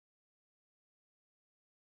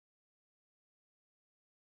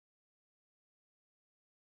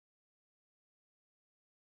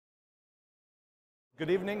Good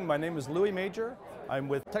evening, my name is Louis Major. I'm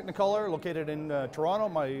with Technicolor, located in Toronto.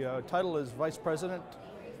 My title is Vice President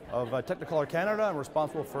of Technicolor Canada. I'm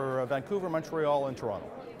responsible for Vancouver, Montreal, and Toronto.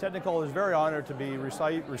 Technicolor is very honored to be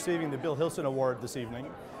receiving the Bill Hilson Award this evening.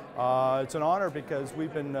 It's an honor because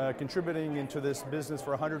we've been contributing into this business for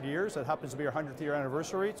 100 years. It happens to be our 100th year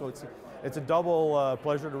anniversary, so it's a double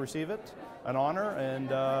pleasure to receive it, an honor, and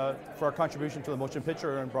for our contribution to the motion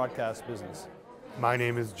picture and broadcast business. My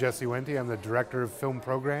name is Jesse Wente. I'm the Director of Film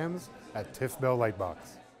Programs at TIFF Bell Lightbox.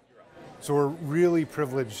 So we're really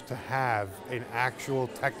privileged to have an actual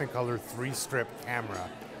Technicolor 3-strip camera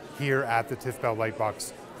here at the TIFF Bell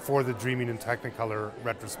Lightbox for the Dreaming in Technicolor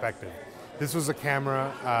retrospective. This was a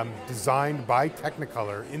camera designed by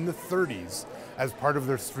Technicolor in the 30s as part of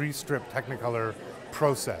their 3-strip Technicolor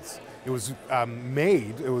process. It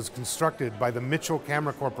was constructed by the Mitchell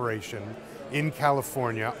Camera Corporation in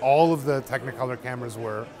California. All of the Technicolor cameras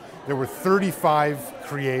were. There were 35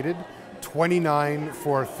 created, 29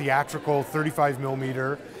 for theatrical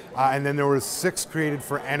 35mm, and then there were 6 created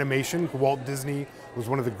for animation. Walt Disney was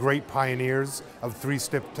one of the great pioneers of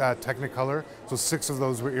 3-strip Technicolor, so 6 of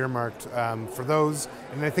those were earmarked for those.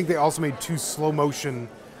 And I think they also made 2 slow motion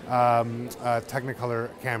Technicolor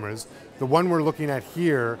cameras. The one we're looking at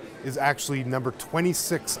here is actually number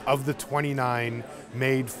 26 of the 29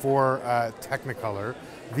 made for Technicolor.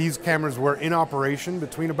 These cameras were in operation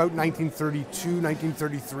between about 1932,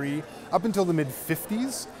 1933, up until the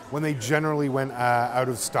mid-50s, when they generally went out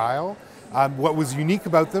of style. What was unique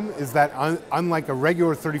about them is that unlike a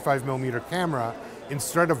regular 35mm camera,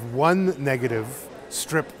 instead of one negative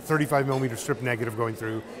strip, 35mm strip negative going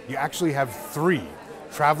through, you actually have 3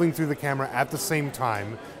 traveling through the camera at the same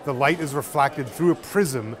time. The light is reflected through a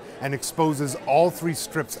prism and exposes all 3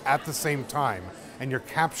 strips at the same time. And you're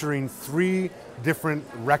capturing 3 different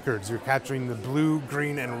records. You're capturing the blue,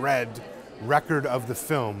 green, and red record of the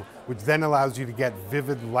film, which then allows you to get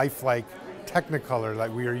vivid, lifelike Technicolor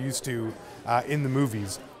like we are used to in the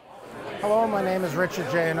movies. Hello, my name is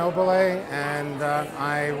Richard J. Nobile, and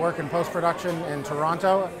I work in post-production in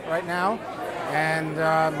Toronto right now. And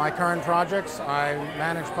my current projects, I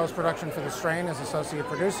manage post-production for The Strain as associate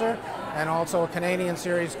producer, and also a Canadian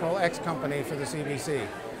series called X Company for the CBC,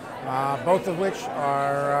 both of which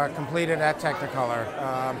are completed at Technicolor.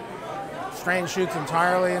 Strain shoots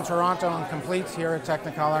entirely in Toronto and completes here at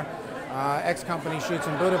Technicolor. X Company shoots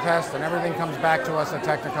in Budapest, and everything comes back to us at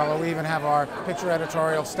Technicolor. We even have our picture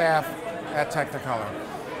editorial staff at Technicolor.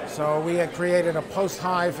 So we had created a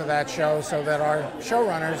post-hive for that show so that our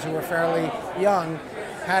showrunners, who were fairly young,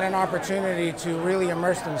 had an opportunity to really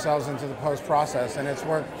immerse themselves into the post-process, and it's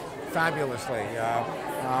worked fabulously.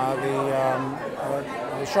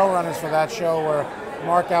 The showrunners for that show were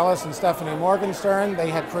Mark Ellis and Stephanie Morgenstern. They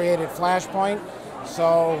had created Flashpoint,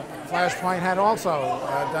 so Flashpoint had also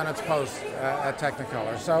done its post at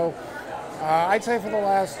Technicolor. So I'd say for the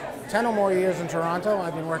last 10 or more years in Toronto,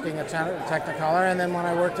 I've been working at Technicolor, and then when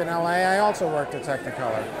I worked in LA, I also worked at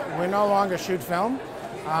Technicolor. We no longer shoot film,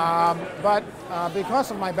 but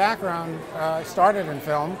because of my background, I started in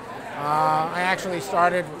film. I actually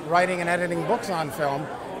started writing and editing books on film,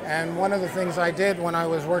 and one of the things I did when I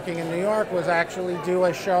was working in New York was actually do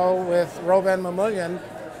a show with Robin Mamoulian,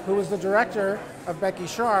 who was the director of Becky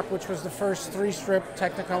Sharp, which was the first 3-strip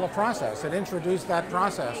Technicolor process. It introduced that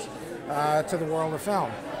process to the world of film.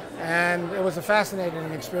 And it was a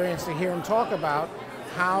fascinating experience to hear him talk about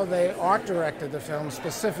how they art directed the film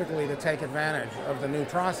specifically to take advantage of the new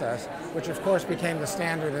process, which of course became the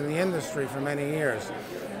standard in the industry for many years.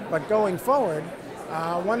 But going forward,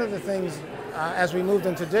 one of the things as we moved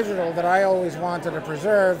into digital that I always wanted to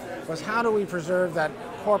preserve was how do we preserve that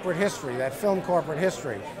corporate history, that film corporate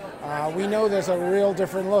history. We know there's a real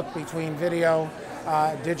different look between video,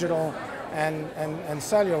 digital, and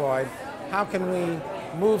celluloid. How can we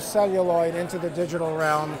move celluloid into the digital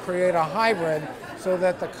realm, create a hybrid so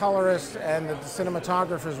that the colorists and the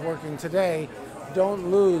cinematographers working today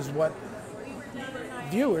don't lose what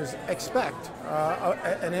viewers expect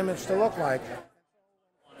an image to look like.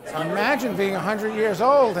 Imagine being 100 years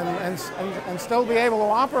old and still be able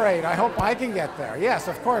to operate. I hope I can get there. Yes,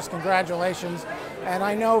 of course, congratulations. And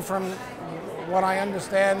I know from what I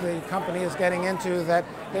understand the company is getting into that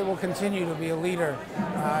they will continue to be a leader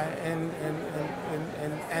in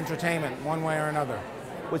entertainment one way or another.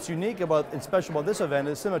 What's unique about and special about this event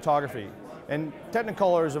is cinematography. And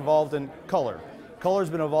Technicolor is involved in color. Color's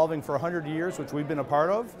been evolving for 100 years, which we've been a part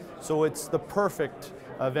of, so it's the perfect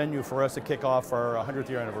venue for us to kick off our 100th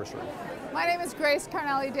year anniversary. My name is Grace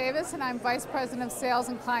Carnelli Davis, and I'm Vice President of Sales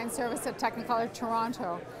and Client Service at Technicolor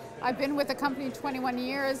Toronto. I've been with the company 21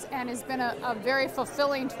 years, and it's been a very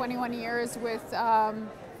fulfilling 21 years with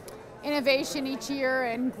innovation each year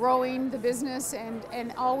and growing the business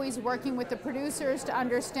and always working with the producers to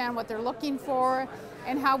understand what they're looking for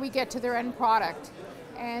and how we get to their end product.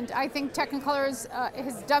 And I think Technicolor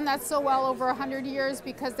has done that so well over 100 years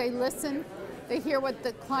because they listen, they hear what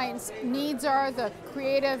the client's needs are, the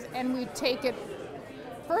creative, and we take it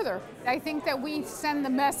further. I think that we send the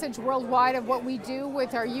message worldwide of what we do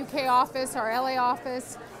with our UK office, our LA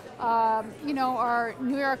office, our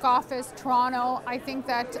New York office, Toronto. I think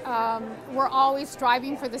that we're always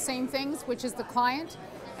striving for the same things, which is the client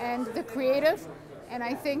and the creative. And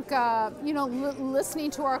I think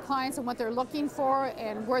listening to our clients and what they're looking for,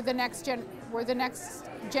 and where the next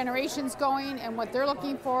generation's going and what they're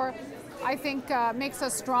looking for, I think makes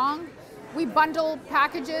us strong. We bundle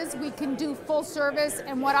packages, we can do full service,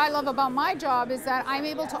 and what I love about my job is that I'm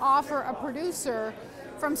able to offer a producer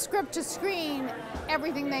from script to screen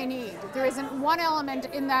everything they need. There isn't one element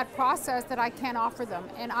in that process that I can't offer them,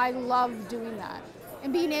 and I love doing that.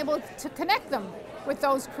 And being able to connect them with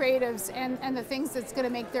those creatives and the things that's going to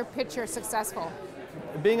make their picture successful.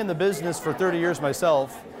 Being in the business for 30 years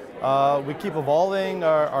myself, we keep evolving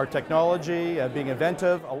our technology, being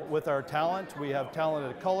inventive with our talent. We have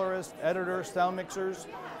talented colorists, editors, sound mixers.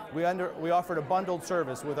 We offered a bundled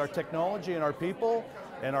service with our technology and our people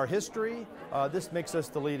and our history. This makes us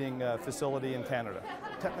the leading facility in Canada.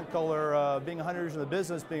 Technicolor, being 100 years in the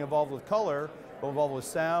business, being involved with color, but involved with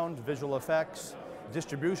sound, visual effects,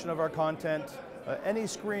 distribution of our content. Any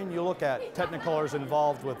screen you look at, Technicolor is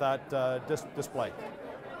involved with that display.